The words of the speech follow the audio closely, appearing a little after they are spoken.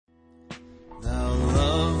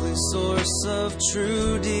only source of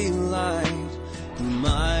true delight, whom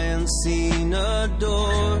I unseen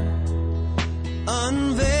adore.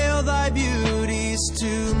 Unveil thy beauties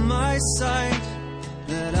to my sight,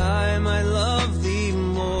 that I might love thee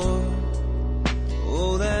more.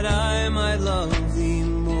 Oh, that I might love thee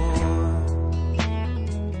more.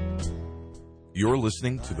 You're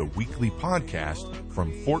listening to the weekly podcast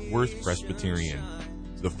from Fort Worth Presbyterian.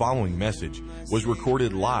 The following message was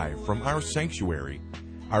recorded live from our sanctuary.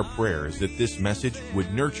 Our prayer is that this message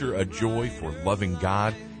would nurture a joy for loving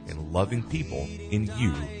God and loving people in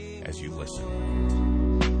you as you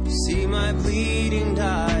listen. See my bleeding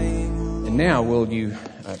dying. And now will you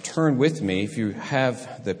turn with me, if you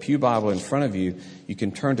have the Pew Bible in front of you, you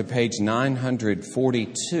can turn to page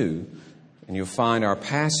 942 and you'll find our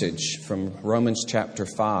passage from Romans chapter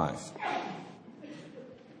 5.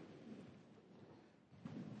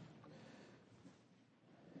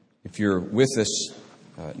 If you're with us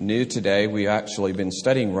new today, we've actually been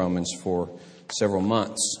studying Romans for several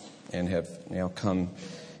months and have now come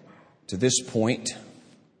to this point.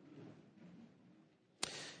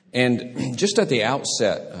 And just at the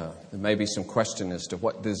outset, there may be some question as to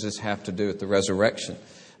what does this have to do with the resurrection.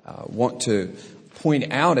 I want to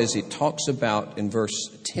point out as it talks about in verse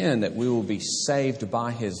 10 that we will be saved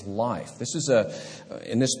by His life. This is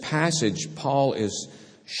in this passage, Paul is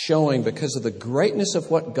showing because of the greatness of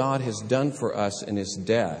what God has done for us in His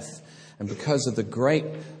death and because of the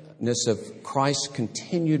greatness of Christ's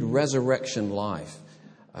continued resurrection life,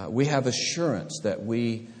 we have assurance that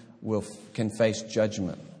we can face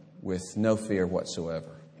judgment with no fear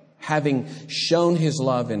whatsoever. Having shown His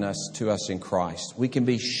love to us in Christ, we can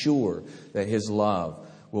be sure that His love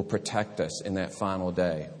will protect us in that final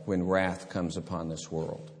day when wrath comes upon this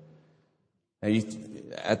world. Now,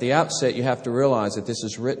 at the outset, you have to realize that this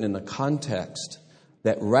is written in the context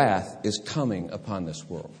that wrath is coming upon this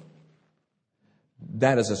world.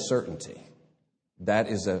 That is a certainty. That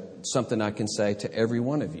is something I can say to every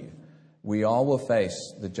one of you. We all will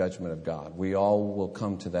face the judgment of God. We all will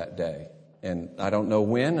come to that day. And I don't know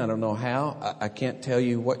when, I don't know how. I can't tell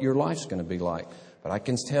you what your life's going to be like. But I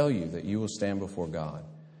can tell you that you will stand before God.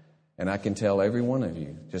 And I can tell every one of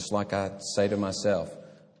you, just like I say to myself,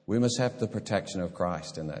 we must have the protection of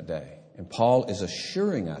Christ in that day. And Paul is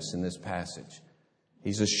assuring us in this passage.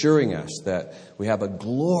 He's assuring us that we have a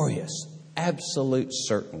glorious, absolute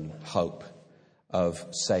certain hope of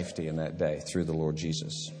safety in that day through the Lord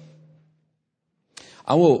Jesus.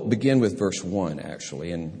 I will begin with verse 1,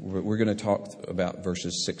 actually, and we're going to talk about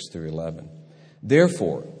verses 6 through 11.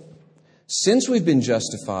 Therefore, since we've been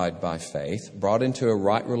justified by faith, brought into a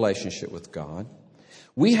right relationship with God,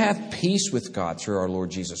 we have peace with God through our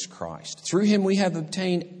Lord Jesus Christ. Through Him we have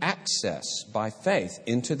obtained access by faith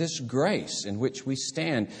into this grace in which we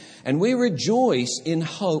stand, and we rejoice in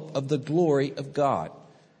hope of the glory of God.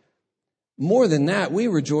 More than that, we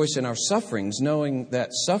rejoice in our sufferings, knowing that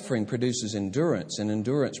suffering produces endurance, and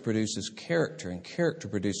endurance produces character, and character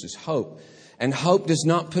produces hope. And hope does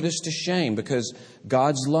not put us to shame, because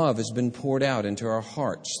God's love has been poured out into our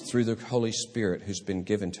hearts through the Holy Spirit who's been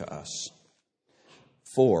given to us.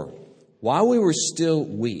 For while we were still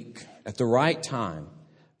weak, at the right time,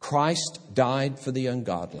 Christ died for the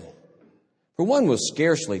ungodly. For one will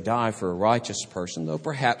scarcely die for a righteous person, though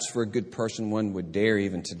perhaps for a good person one would dare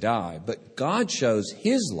even to die. But God shows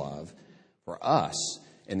His love for us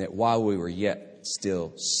in that while we were yet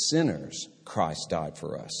still sinners, Christ died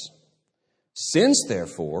for us. Since,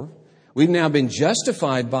 therefore, we've now been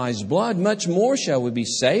justified by His blood, much more shall we be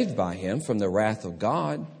saved by Him from the wrath of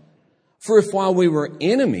God. For if while we were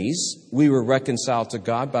enemies, we were reconciled to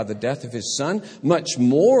God by the death of His Son, much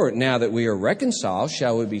more now that we are reconciled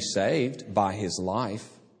shall we be saved by His life.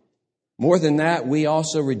 More than that, we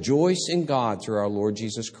also rejoice in God through our Lord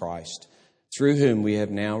Jesus Christ, through whom we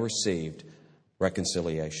have now received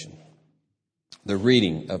reconciliation. The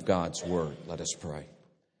reading of God's Word. Let us pray.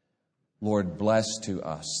 Lord, bless to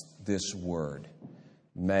us this Word.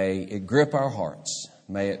 May it grip our hearts.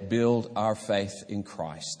 May it build our faith in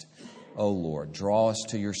Christ. O Lord, draw us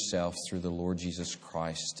to Yourself through the Lord Jesus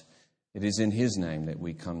Christ. It is in His name that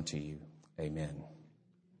we come to You. Amen.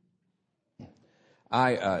 I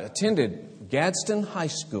attended Gadsden High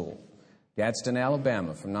School, Gadsden,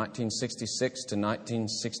 Alabama, from 1966 to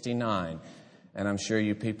 1969. And I'm sure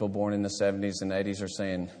you people born in the 70s and 80s are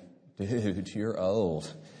saying, dude, you're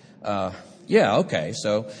old. Yeah, okay.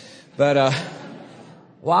 But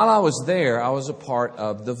while I was there, I was a part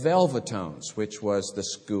of the Velvetones, which was the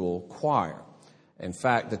school choir. In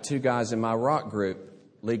fact, the two guys in my rock group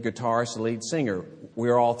lead guitarist, the lead singer. We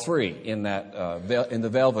were all three in that in the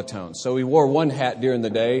Velvetones. So we wore one hat during the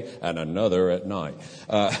day and another at night.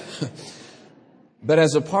 But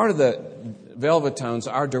as a part of the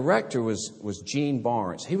Velvetones, our director was Gene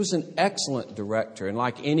Barnes. He was an excellent director, and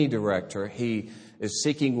like any director, he is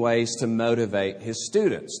seeking ways to motivate his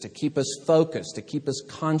students, to keep us focused, to keep us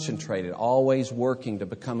concentrated, always working to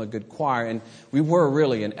become a good choir. And we were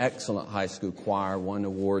really an excellent high school choir, won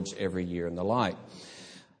awards every year and the like.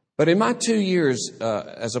 But in my 2 years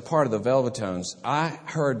as a part of the Velvetones, I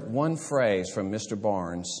heard one phrase from Mr.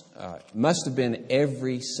 Barnes. Must have been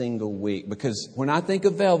every single week, because when I think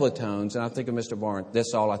of Velvetones and I think of Mr. Barnes,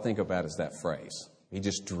 that's all I think about is that phrase. He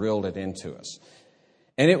just drilled it into us.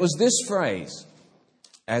 And it was this phrase.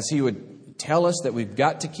 As he would tell us that we've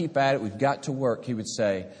got to keep at it, we've got to work, he would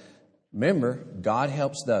say, remember, God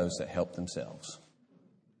helps those that help themselves.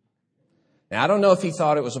 Now, I don't know if he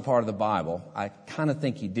thought it was a part of the Bible. I kind of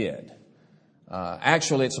think he did.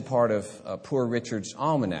 Actually, it's a part of Poor Richard's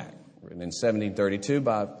Almanac, written in 1732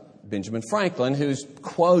 by Benjamin Franklin, who's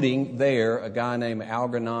quoting there a guy named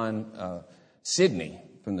Algernon Sidney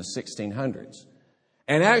from the 1600s.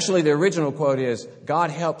 And actually, the original quote is,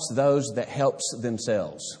 God helps those that helps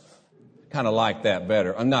themselves. Kind of like that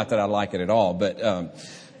better. Not that I like it at all, but kind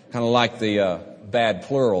of like the bad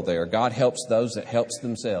plural there. God helps those that helps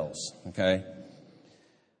themselves. Okay?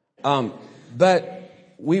 But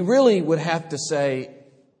we really would have to say,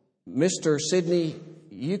 Mr. Sidney,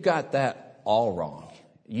 you got that all wrong.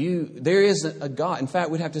 There isn't a God. In fact,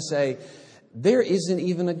 we'd have to say, there isn't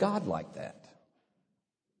even a God like that.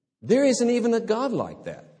 There isn't even a God like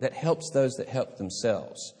that helps those that help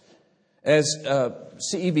themselves. As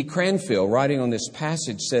C.E.B. Cranfield, writing on this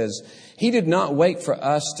passage, says, He did not wait for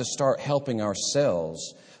us to start helping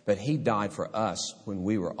ourselves, but He died for us when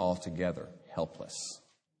we were altogether helpless.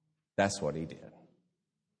 That's what He did.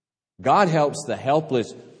 God helps the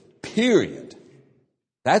helpless, period.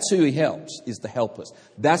 That's who He helps, is the helpless.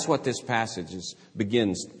 That's what this passage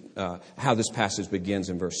begins, how this passage begins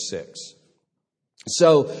in verse 6.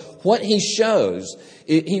 So what he shows,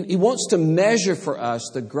 he wants to measure for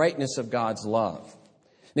us the greatness of God's love.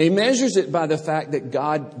 Now, he measures it by the fact that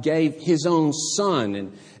God gave His own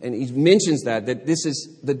Son, and he mentions that this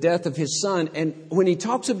is the death of His Son. And when he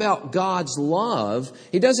talks about God's love,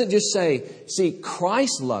 he doesn't just say, see,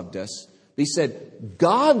 Christ loved us, but he said,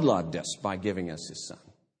 God loved us by giving us His Son.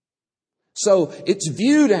 So it's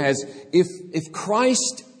viewed as if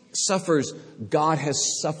Christ suffers, God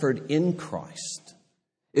has suffered in Christ.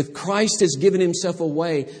 If Christ has given Himself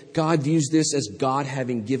away, God views this as God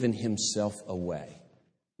having given Himself away.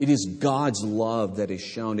 It is God's love that is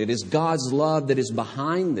shown. It is God's love that is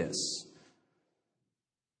behind this.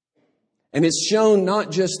 And it's shown not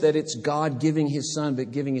just that it's God giving His Son,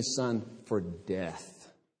 but giving His Son for death.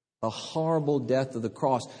 A horrible death of the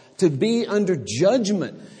cross. To be under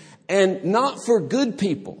judgment. And not for good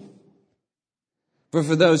people, but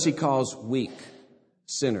for those He calls weak,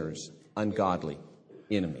 sinners, ungodly,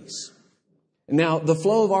 enemies. Now, the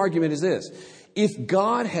flow of argument is this. If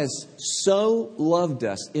God has so loved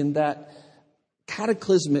us in that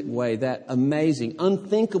cataclysmic way, that amazing,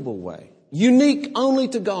 unthinkable way, unique only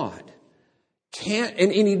to God,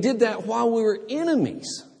 and He did that while we were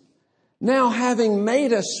enemies, now having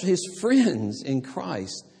made us His friends in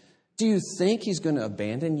Christ, do you think He's going to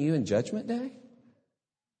abandon you in Judgment Day?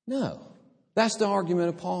 No. That's the argument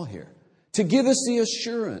of Paul here. To give us the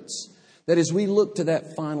assurance that as we look to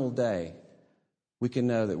that final day, we can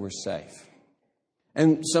know that we're safe.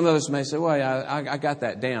 And some of us may say, well, I got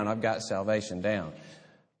that down. I've got salvation down.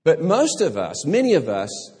 But most of us, many of us,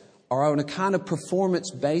 are on a kind of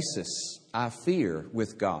performance basis, I fear,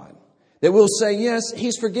 with God. That we'll say, yes,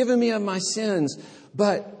 He's forgiven me of my sins,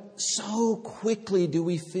 but so quickly do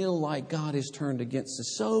we feel like God has turned against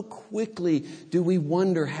us. So quickly do we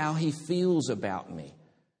wonder how He feels about me.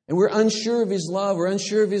 And we're unsure of His love. We're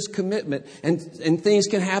unsure of His commitment. And things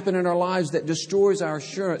can happen in our lives that destroys our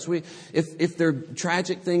assurance. If they're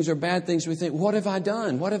tragic things or bad things, we think, what have I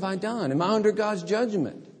done? What have I done? Am I under God's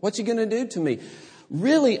judgment? What's He going to do to me?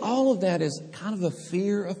 Really, all of that is kind of a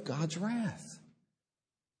fear of God's wrath.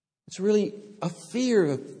 It's really a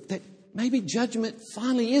fear that maybe judgment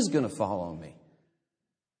finally is going to fall on me.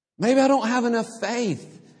 Maybe I don't have enough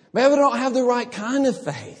faith. Maybe I don't have the right kind of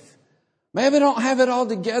faith. Maybe I don't have it all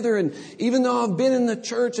together, and even though I've been in the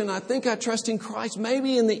church and I think I trust in Christ,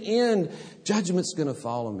 maybe in the end, judgment's going to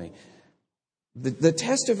fall on me. The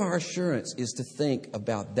test of our assurance is to think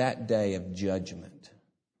about that day of judgment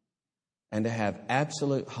and to have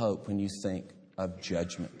absolute hope when you think of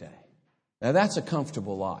Judgment Day. Now, that's a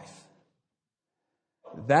comfortable life.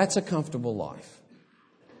 That's a comfortable life.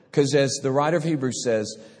 Because as the writer of Hebrews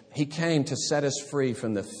says, He came to set us free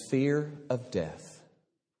from the fear of death.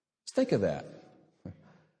 Let's think of that.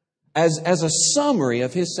 As a summary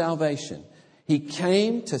of His salvation, He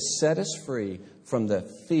came to set us free from the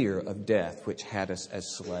fear of death, which had us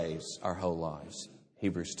as slaves our whole lives.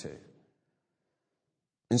 Hebrews 2.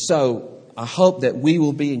 And so I hope that we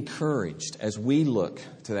will be encouraged as we look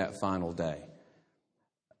to that final day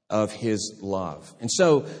of His love. And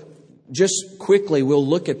so just quickly, we'll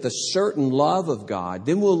look at the certain love of God.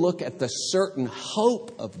 Then we'll look at the certain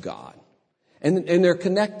hope of God. And they're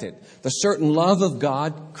connected. The certain love of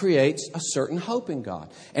God creates a certain hope in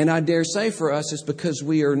God. And I dare say for us, it's because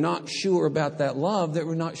we are not sure about that love that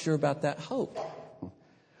we're not sure about that hope.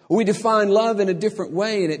 We define love in a different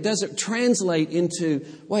way, and it doesn't translate into,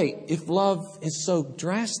 wait, if love is so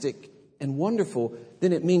drastic and wonderful,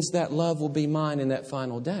 then it means that love will be mine in that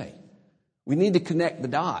final day. We need to connect the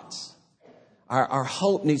dots. Our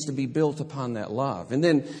hope needs to be built upon that love. And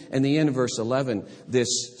then in the end of verse 11, this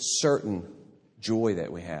certain joy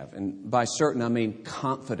that we have. And by certain, I mean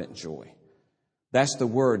confident joy. That's the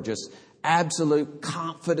word, just absolute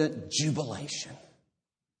confident jubilation.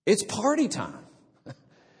 It's party time.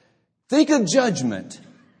 Think of judgment.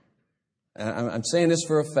 I'm saying this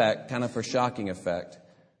for effect, kind of for shocking effect.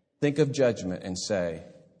 Think of judgment and say,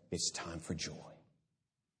 it's time for joy.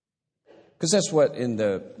 Because that's what in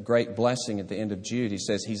the great blessing at the end of Jude, he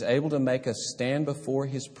says, He's able to make us stand before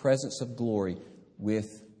His presence of glory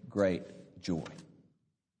with great joy.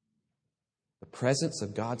 The presence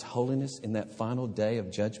of God's holiness in that final day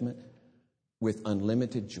of judgment with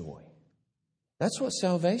unlimited joy. That's what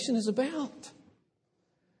salvation is about.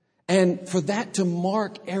 And for that to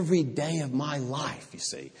mark every day of my life, you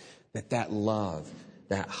see, that love,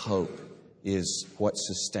 that hope is what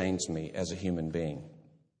sustains me as a human being.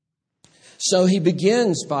 So he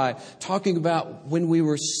begins by talking about when we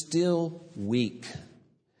were still weak,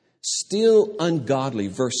 still ungodly,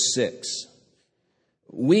 verse 6.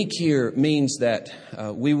 Weak here means that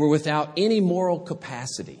we were without any moral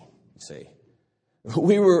capacity, see.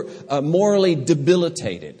 We were morally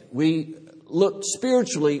debilitated. We looked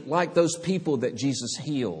spiritually like those people that Jesus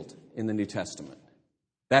healed in the New Testament.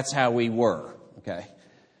 That's how we were, okay?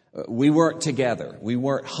 We weren't together. We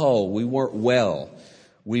weren't whole. We weren't well.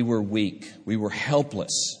 We were weak. We were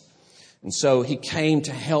helpless. And so he came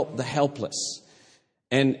to help the helpless.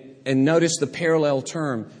 And notice the parallel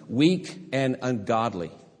term, weak and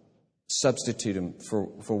ungodly. Substitute them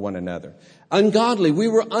for one another. Ungodly, we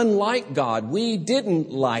were unlike God. We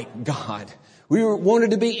didn't like God. We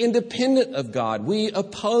wanted to be independent of God. We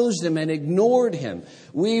opposed Him and ignored Him.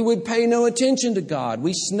 We would pay no attention to God.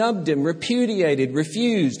 We snubbed Him, repudiated,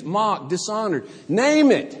 refused, mocked, dishonored. Name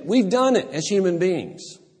it. We've done it as human beings.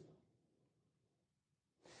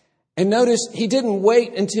 And notice, He didn't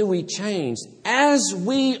wait until we changed. As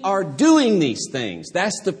we are doing these things,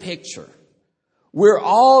 that's the picture. We're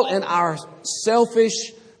all in our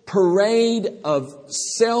selfish parade of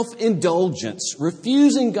self-indulgence,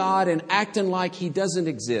 refusing God and acting like He doesn't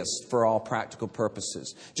exist for all practical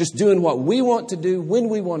purposes. Just doing what we want to do, when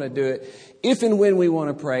we want to do it, if and when we want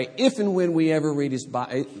to pray, if and when we ever read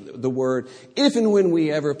the Word, if and when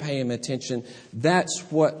we ever pay Him attention. That's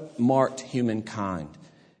what marked humankind.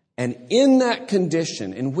 And in that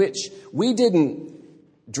condition in which we didn't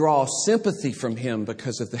draw sympathy from Him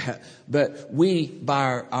because of that, but we,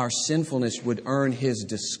 by our sinfulness, would earn His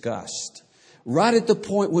disgust. Right at the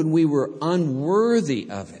point when we were unworthy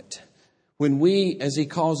of it, when we, as He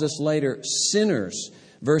calls us later, sinners,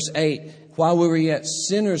 verse 8, while we were yet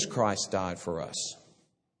sinners, Christ died for us.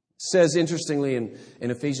 It says, interestingly, in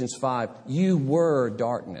Ephesians 5, you were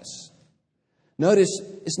darkness. Notice,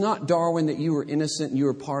 it's not, Darwin, that you were innocent and you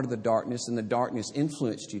were part of the darkness and the darkness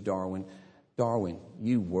influenced you, Darwin. Darwin,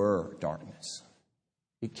 you were darkness.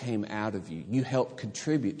 It came out of you. You helped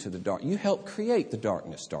contribute to the dark. You helped create the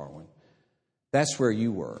darkness, Darwin. That's where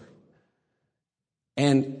you were.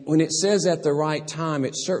 And when it says at the right time,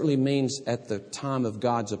 it certainly means at the time of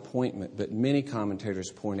God's appointment. But many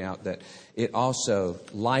commentators point out that it also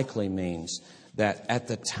likely means that at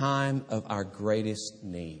the time of our greatest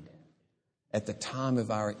need, at the time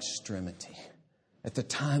of our extremity, at the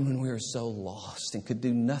time when we were so lost and could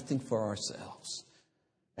do nothing for ourselves.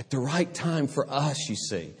 At the right time for us, you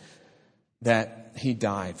see, that He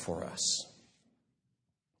died for us.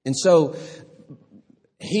 And so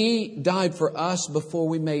He died for us before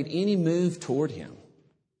we made any move toward Him.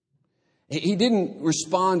 He didn't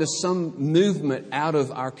respond to some movement out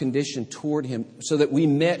of our condition toward Him so that we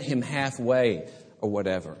met Him halfway or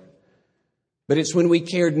whatever. But it's when we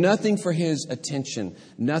cared nothing for His attention,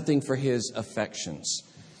 nothing for His affections.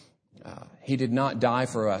 He did not die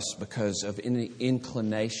for us because of any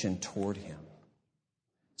inclination toward Him.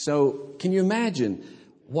 So, can you imagine,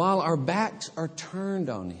 while our backs are turned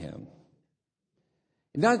on Him,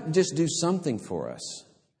 He doesn't just do something for us,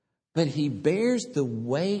 but He bears the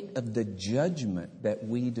weight of the judgment that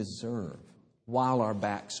we deserve while our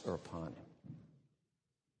backs are upon Him.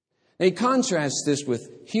 Now, he contrasts this with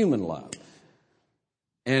human love.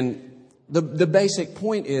 And the basic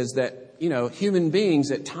point is that, human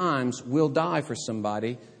beings at times will die for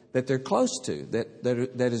somebody that they're close to,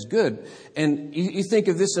 that is good. And you think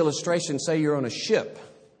of this illustration, say you're on a ship,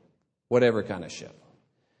 whatever kind of ship.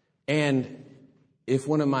 And if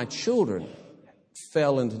one of my children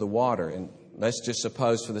fell into the water, and let's just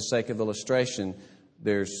suppose for the sake of illustration,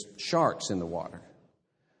 there's sharks in the water.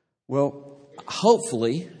 Well,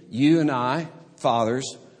 hopefully you and I,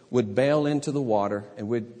 fathers, would bail into the water,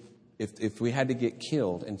 and if we had to get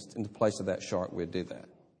killed in the place of that shark, we'd do that.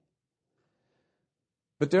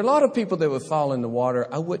 But there are a lot of people that would fall in the water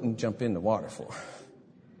I wouldn't jump in the water for.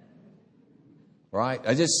 Right?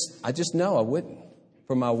 I just know I wouldn't.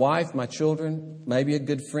 For my wife, my children, maybe a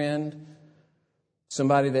good friend,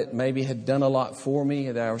 somebody that maybe had done a lot for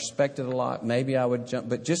me, that I respected a lot, maybe I would jump.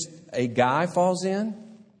 But just a guy falls in.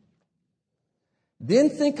 Then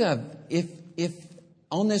think of if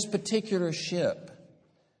on this particular ship,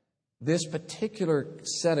 this particular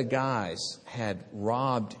set of guys had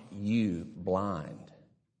robbed you blind,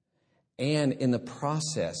 and in the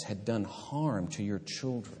process had done harm to your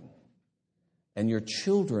children. And your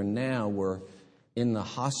children now were in the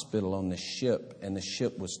hospital on the ship, and the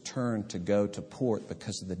ship was turned to go to port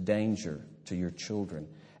because of the danger to your children.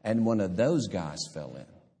 And one of those guys fell in.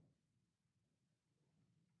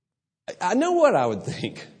 I know what I would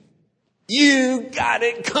think. You got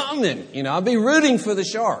it coming. I'd be rooting for the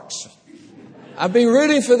sharks. I'd be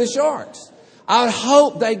rooting for the sharks. I would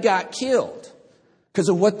hope they got killed because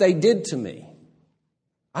of what they did to me.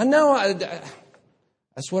 I know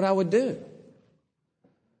that's what I would do.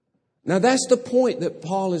 Now, that's the point that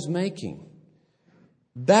Paul is making.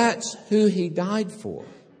 That's who he died for.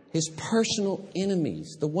 His personal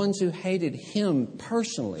enemies, the ones who hated him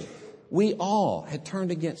personally. We all had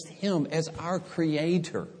turned against him as our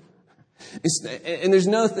creator. And there's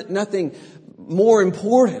nothing more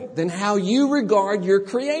important than how you regard your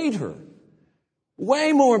creator.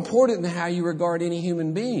 Way more important than how you regard any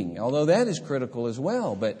human being, although that is critical as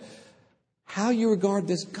well. But how you regard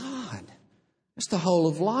this God, that's the whole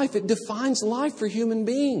of life. It defines life for human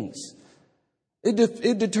beings.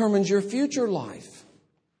 It determines your future life.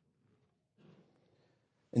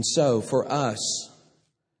 And so for us,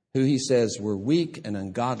 who he says we're weak and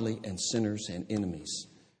ungodly and sinners and enemies,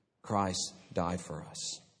 Christ died for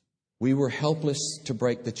us. We were helpless to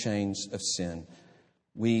break the chains of sin.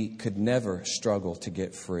 We could never struggle to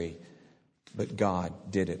get free, but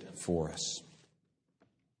God did it for us.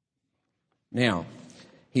 Now,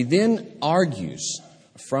 he then argues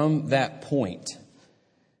from that point.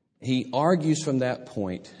 He argues from that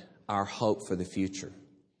point our hope for the future.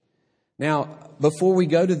 Now, before we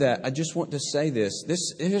go to that, I just want to say this.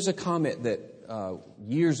 Here's a comment that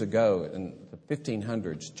years ago in the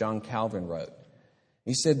 1500s, John Calvin wrote.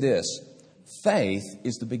 He said this: faith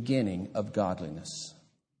is the beginning of godliness.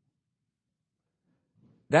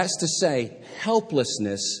 That's to say,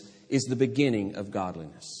 helplessness is the beginning of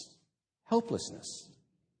godliness. Helplessness.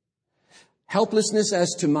 Helplessness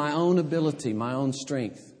as to my own ability, my own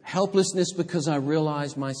strength. Helplessness because I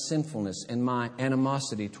realize my sinfulness and my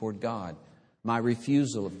animosity toward God, my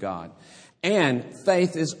refusal of God. And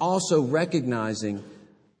faith is also recognizing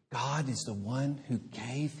God is the one who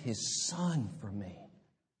gave His Son for me.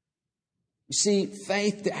 You see,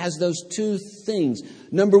 faith has those two things.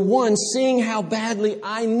 Number one, seeing how badly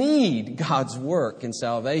I need God's work in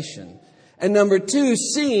salvation. And number two,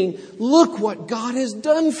 seeing, look what God has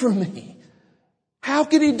done for me. How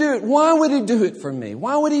could He do it? Why would He do it for me?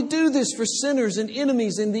 Why would He do this for sinners and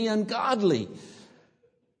enemies and the ungodly?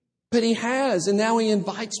 But He has, and now He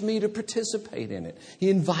invites me to participate in it. He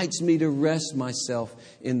invites me to rest myself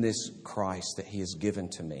in this Christ that He has given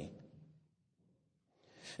to me.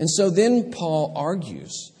 And so then Paul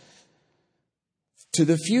argues to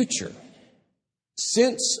the future.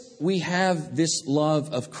 Since we have this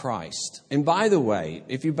love of Christ, and by the way,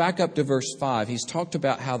 if you back up to verse 5, he's talked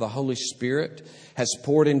about how the Holy Spirit has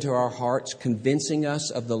poured into our hearts, convincing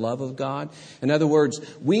us of the love of God. In other words,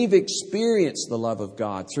 we've experienced the love of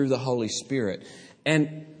God through the Holy Spirit.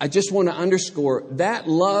 And I just want to underscore that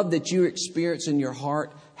love that you experience in your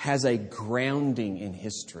heart has a grounding in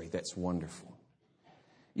history that's wonderful.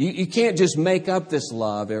 You can't just make up this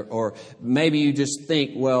love, or maybe you just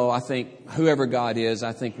think, well, I think whoever God is,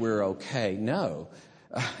 I think we're okay. No.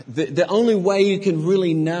 The only way you can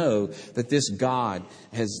really know that this God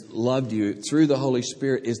has loved you through the Holy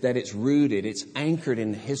Spirit is that it's rooted, it's anchored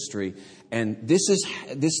in history. And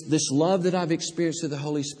this love that I've experienced through the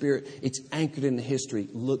Holy Spirit, it's anchored in the history.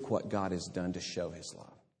 Look what God has done to show His love.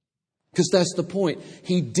 Because that's the point.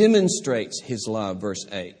 He demonstrates His love, verse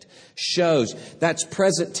 8. Shows. That's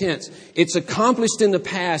present tense. It's accomplished in the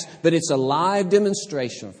past, but it's a live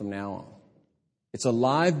demonstration from now on. It's a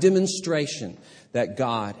live demonstration that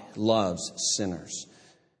God loves sinners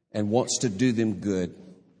and wants to do them good.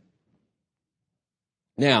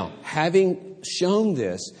 Now, having shown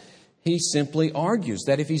this, he simply argues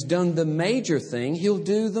that if He's done the major thing, He'll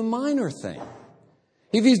do the minor thing.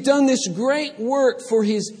 If He's done this great work for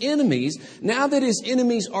His enemies, now that His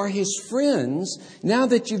enemies are His friends, now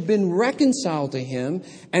that you've been reconciled to Him,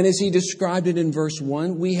 and as He described it in verse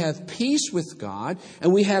 1, we have peace with God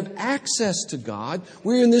and we have access to God.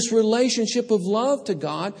 We're in this relationship of love to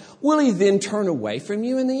God. Will He then turn away from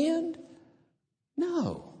you in the end?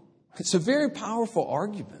 No. It's a very powerful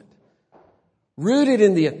argument, rooted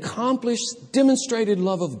in the accomplished, demonstrated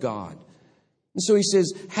love of God. And so he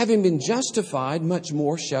says, having been justified, much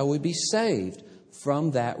more shall we be saved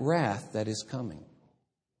from that wrath that is coming.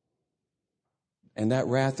 And that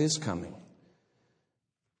wrath is coming.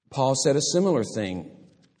 Paul said a similar thing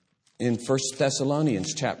in 1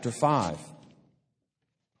 Thessalonians chapter 5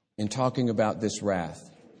 in talking about this wrath.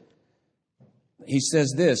 He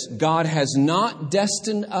says this, God has not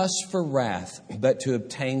destined us for wrath, but to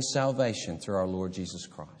obtain salvation through our Lord Jesus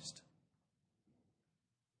Christ.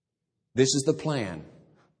 This is the plan.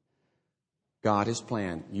 God has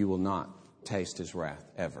planned. You will not taste His wrath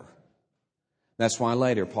ever. That's why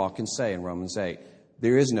later Paul can say in Romans 8,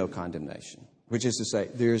 there is no condemnation, which is to say,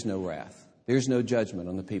 there is no wrath. There is no judgment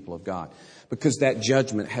on the people of God, because that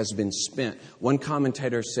judgment has been spent. One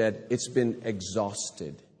commentator said it's been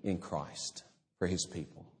exhausted in Christ for His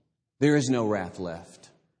people. There is no wrath left.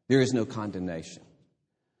 There is no condemnation.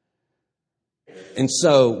 And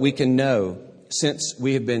so we can know, since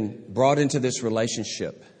we have been brought into this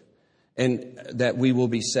relationship, and that we will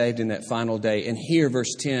be saved in that final day. And here,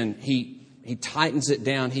 verse 10, he tightens it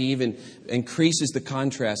down. He even increases the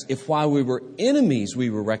contrast. If while we were enemies, we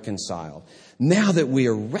were reconciled, now that we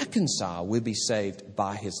are reconciled, we'll be saved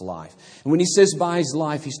by His life. And when he says by His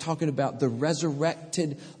life, he's talking about the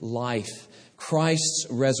resurrected life, Christ's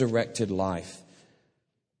resurrected life.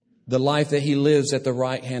 The life that He lives at the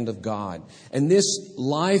right hand of God. And this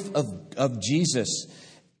life of Jesus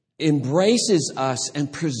embraces us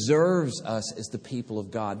and preserves us as the people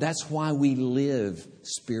of God. That's why we live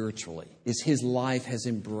spiritually, is His life has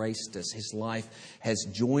embraced us. His life has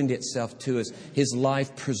joined itself to us. His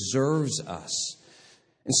life preserves us.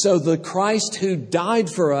 And so the Christ who died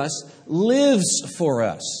for us lives for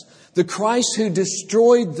us. The Christ who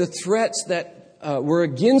destroyed the threats that were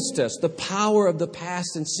against us, the power of the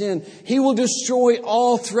past and sin, He will destroy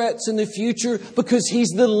all threats in the future because He's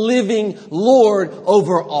the living Lord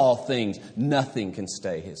over all things. Nothing can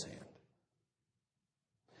stay His hand.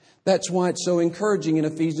 That's why it's so encouraging in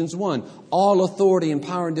Ephesians 1. All authority and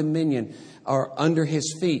power and dominion are under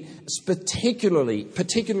His feet. Particularly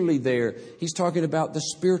there, he's talking about the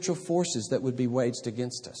spiritual forces that would be waged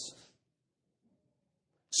against us.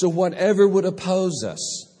 So whatever would oppose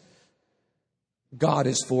us, God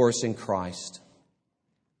is for us in Christ.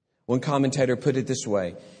 One commentator put it this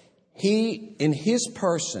way. He, in His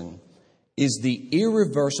person, is the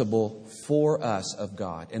irreversible for us of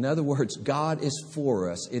God. In other words, God is for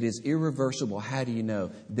us. It is irreversible. How do you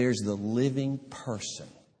know? There's the living person,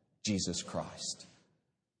 Jesus Christ.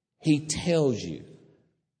 He tells you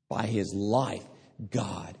by His life,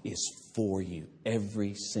 God is for you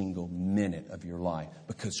every single minute of your life,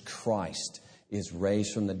 because Christ is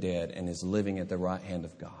raised from the dead and is living at the right hand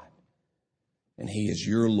of God. And He is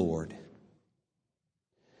your Lord.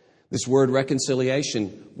 This word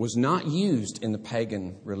reconciliation was not used in the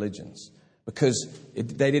pagan religions because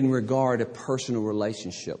they didn't regard a personal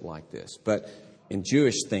relationship like this. But in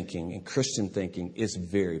Jewish thinking and Christian thinking, it's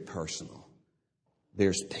very personal.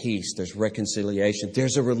 There's peace, there's reconciliation,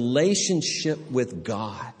 there's a relationship with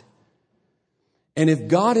God. And if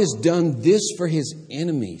God has done this for His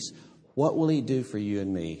enemies, what will He do for you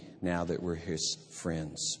and me now that we're His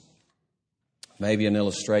friends? Maybe an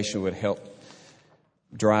illustration would help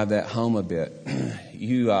drive that home a bit.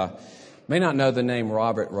 You may not know the name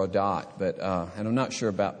Robert Rodat, but and I'm not sure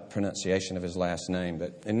about pronunciation of his last name,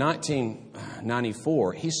 but in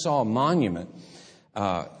 1994, he saw a monument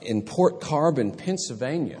in Port Carbon,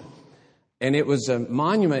 Pennsylvania, And it was a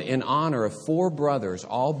monument in honor of 4 brothers,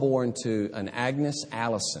 all born to an Agnes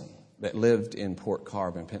Allison that lived in Port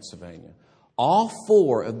Carbon, Pennsylvania. All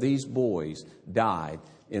 4 of these boys died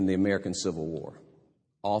in the American Civil War.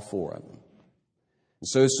 All 4 of them. And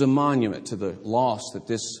so it's a monument to the loss that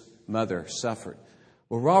this mother suffered.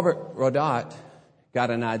 Well, Robert Rodat got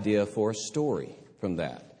an idea for a story from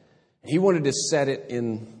that. He wanted to set it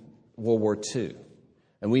in World War II.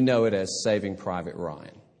 And we know it as Saving Private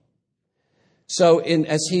Ryan. So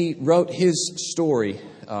as he wrote his story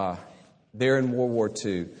there in World War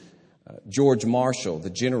II, George Marshall, the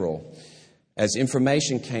general, as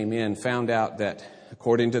information came in, found out that,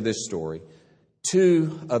 according to this story,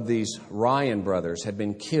 2 of these Ryan brothers had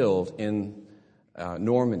been killed in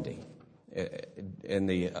Normandy in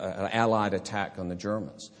the Allied attack on the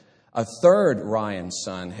Germans. A 3rd Ryan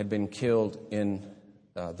son had been killed in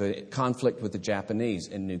the conflict with the Japanese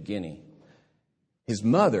in New Guinea.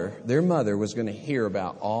 Their mother, was going to hear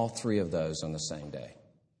about all 3 of those on the same day.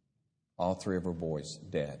 All 3 of her boys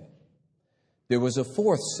dead. There was a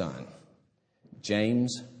 4th son,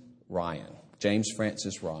 James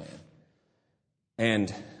Francis Ryan.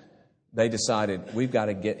 And they decided, we've got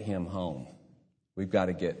to get him home. We've got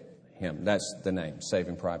to get him. That's the name,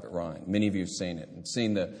 Saving Private Ryan. Many of you have seen it and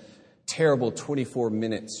seen the terrible 24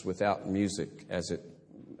 minutes without music as it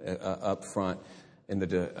up front in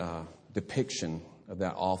the depiction of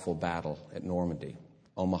that awful battle at Normandy,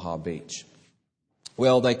 Omaha Beach.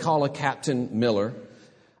 Well, they call a Captain Miller.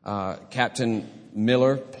 Captain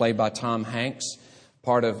Miller, played by Tom Hanks,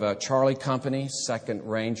 part of Charlie Company, 2nd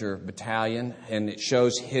Ranger Battalion, and it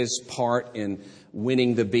shows his part in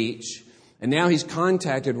winning the beach. And now he's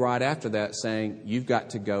contacted right after that saying, you've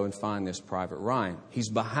got to go and find this Private Ryan. He's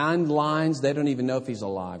behind lines. They don't even know if he's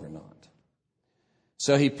alive or not.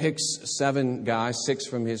 So he picks 7 guys, 6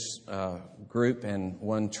 from his group and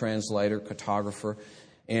 1 translator, cartographer,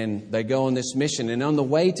 and they go on this mission. And on the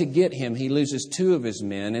way to get him, he loses 2 of his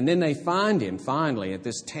men. And then they find him finally at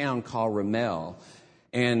this town called Ramelle.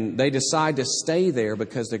 And they decide to stay there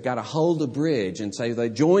because they've got to hold the bridge. And so they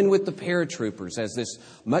join with the paratroopers as this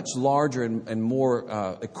much larger and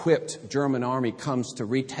more equipped German army comes to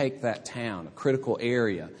retake that town, a critical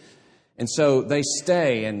area. And so they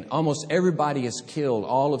stay, and almost everybody is killed.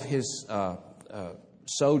 All of his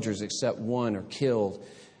soldiers except 1 are killed.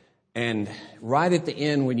 And right at the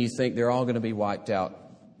end, when you think they're all going to be wiped out,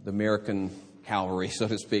 the American cavalry, so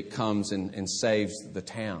to speak, comes and saves the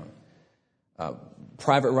town.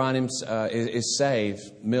 Private Ryan is saved.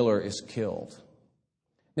 Miller is killed.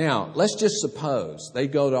 Now, let's just suppose they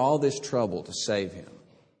go to all this trouble to save him.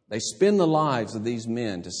 They spend the lives of these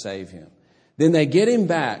men to save him. Then they get him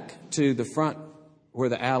back to the front where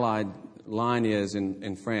the Allied line is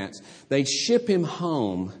in France. They ship him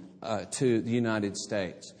home to the United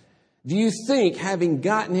States. Do you think, having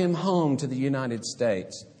gotten him home to the United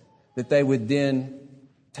States, that they would then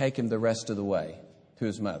take him the rest of the way to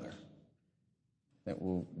his mother?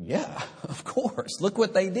 Well, yeah, of course. Look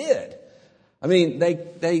what they did. I mean,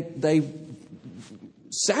 they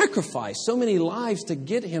sacrificed so many lives to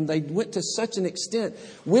get him. They went to such an extent,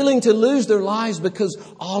 willing to lose their lives because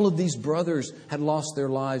all of these brothers had lost their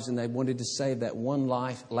lives and they wanted to save that one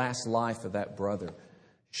last life of that brother.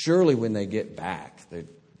 Surely when they get back, the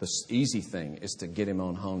easy thing is to get him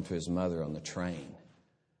on home to his mother on the train.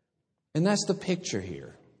 And that's the picture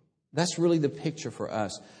here. That's really the picture for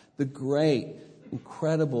us. The great,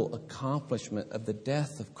 incredible accomplishment of the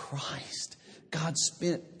death of Christ. God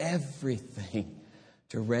spent everything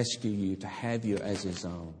to rescue you, to have you as His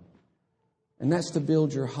own. And that's to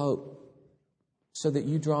build your hope so that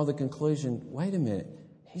you draw the conclusion, wait a minute,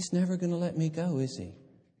 He's never going to let me go, is He?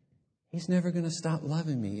 He's never going to stop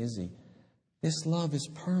loving me, is He? This love is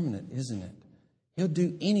permanent, isn't it? He'll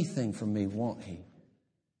do anything for me, won't He?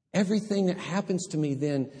 Everything that happens to me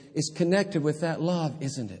then is connected with that love,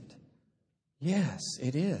 isn't it? Yes,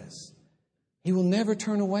 it is. He will never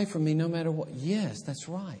turn away from me no matter what. Yes, that's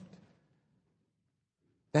right.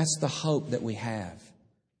 That's the hope that we have.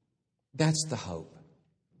 That's the hope.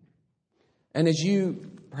 And as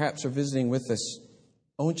you perhaps are visiting with us,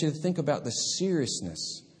 I want you to think about the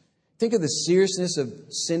seriousness. Think of the seriousness of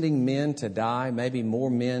sending men to die, maybe more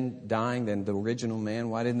men dying than the original man.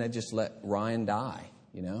 Why didn't they just let Ryan die,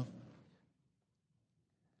 you know?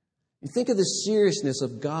 You think of the seriousness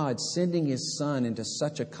of God sending His Son into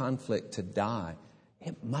such a conflict to die.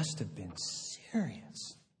 It must have been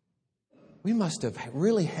serious. We must have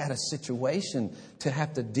really had a situation to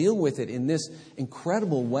have to deal with it in this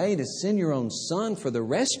incredible way, to send your own Son for the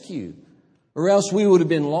rescue, or else we would have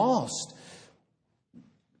been lost.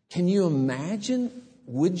 Can you imagine?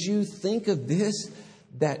 Would you think of this,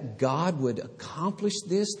 that God would accomplish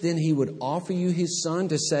this, then He would offer you His Son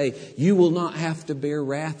to say, you will not have to bear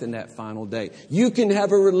wrath in that final day. You can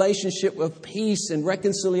have a relationship of peace and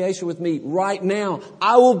reconciliation with me right now.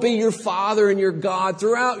 I will be your Father and your God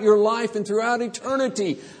throughout your life and throughout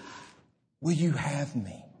eternity. Will you have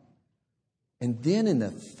me? And then in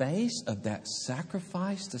the face of that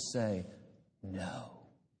sacrifice to say, no.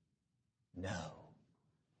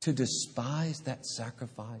 To despise that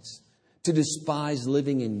sacrifice. To despise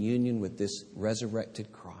living in union with this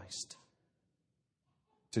resurrected Christ.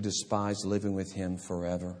 To despise living with Him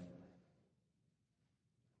forever.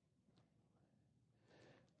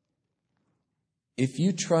 If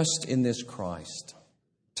you trust in this Christ,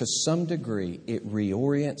 to some degree, it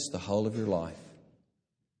reorients the whole of your life.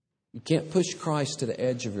 You can't push Christ to the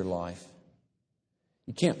edge of your life.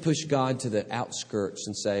 You can't push God to the outskirts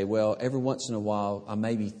and say, well, every once in a while I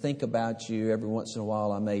maybe think about you. Every once in a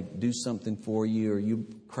while I may do something for you, or you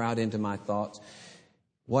crowd into my thoughts.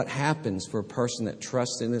 What happens for a person that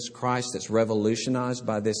trusts in this Christ, that's revolutionized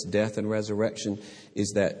by this death and resurrection,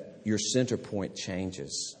 is that your center point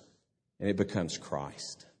changes and it becomes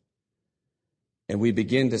Christ. And we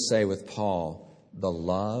begin to say with Paul, the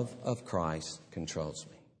love of Christ controls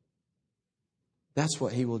me. That's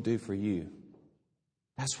what He will do for you.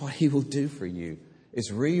 That's what He will do for you,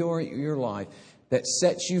 is reorient your life that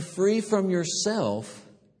sets you free from yourself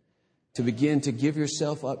to begin to give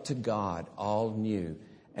yourself up to God all new.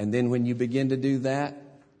 And then when you begin to do that,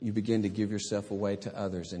 you begin to give yourself away to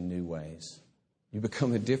others in new ways. You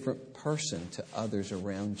become a different person to others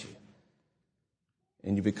around you.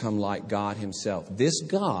 And you become like God Himself. This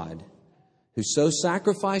God who so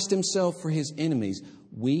sacrificed Himself for His enemies,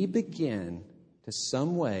 we begin to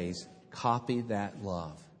some ways copy that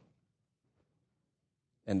love.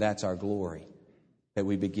 And that's our glory, that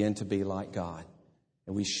we begin to be like God.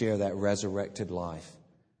 And we share that resurrected life.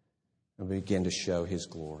 And we begin to show His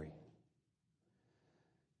glory.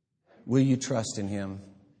 Will you trust in Him?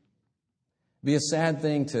 It'd be a sad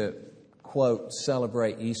thing to, quote,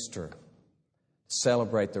 celebrate Easter,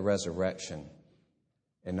 celebrate the resurrection,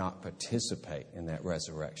 and not participate in that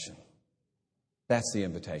resurrection. That's the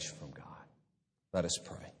invitation from God. Let us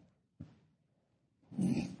pray.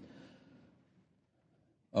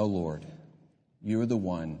 O Lord, You are the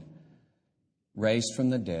one raised from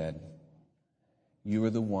the dead. You are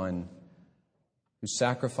the one who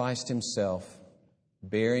sacrificed Himself,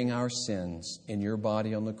 bearing our sins in Your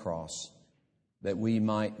body on the cross, that we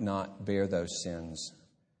might not bear those sins,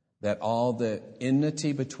 that all the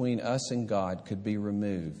enmity between us and God could be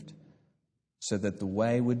removed, so that the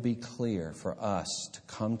way would be clear for us to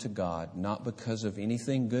come to God, not because of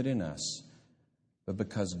anything good in us, but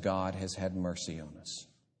because God has had mercy on us.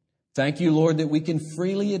 Thank You, Lord, that we can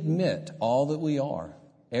freely admit all that we are.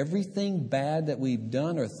 Everything bad that we've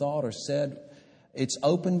done or thought or said, it's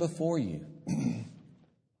open before You.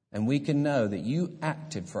 And we can know that You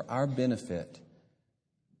acted for our benefit,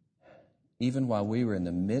 even while we were in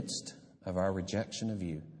the midst of our rejection of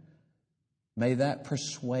You. May that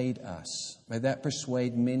persuade us. May that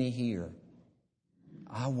persuade many here.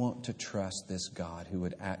 I want to trust this God who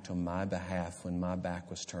would act on my behalf when my back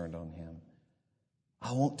was turned on Him.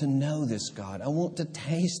 I want to know this God. I want to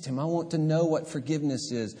taste Him. I want to know what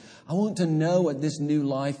forgiveness is. I want to know what this new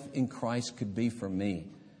life in Christ could be for me.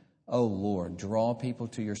 Oh Lord, draw people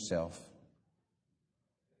to Yourself.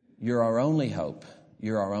 You're our only hope.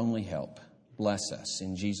 You're our only help. Bless us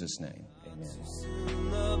in Jesus' name. Amen.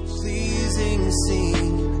 The pleasing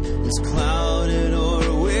scene was clouded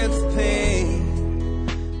or with pain.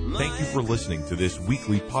 Thank you for listening to this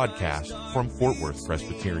weekly podcast from Fort Worth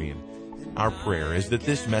Presbyterian. Our prayer is that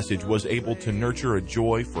this message was able to nurture a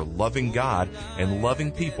joy for loving God and loving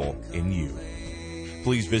people in you.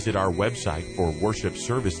 Please visit our website for worship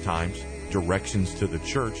service times, directions to the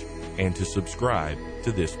church, and to subscribe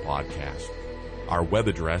to this podcast. Our web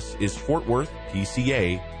address is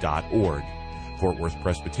fortworthpca.org. Fort Worth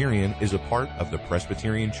Presbyterian is a part of the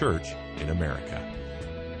Presbyterian Church in America.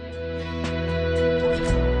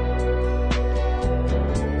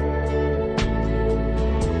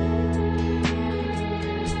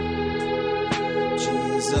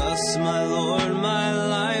 Jesus, my Lord, my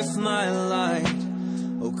life, my light.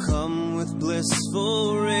 Oh, come with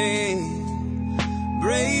blissful ray.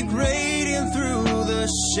 Break radiant through the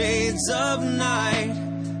shades of night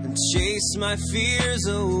and chase my fears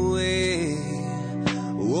away.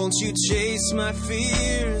 Won't You chase my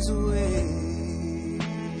fears away?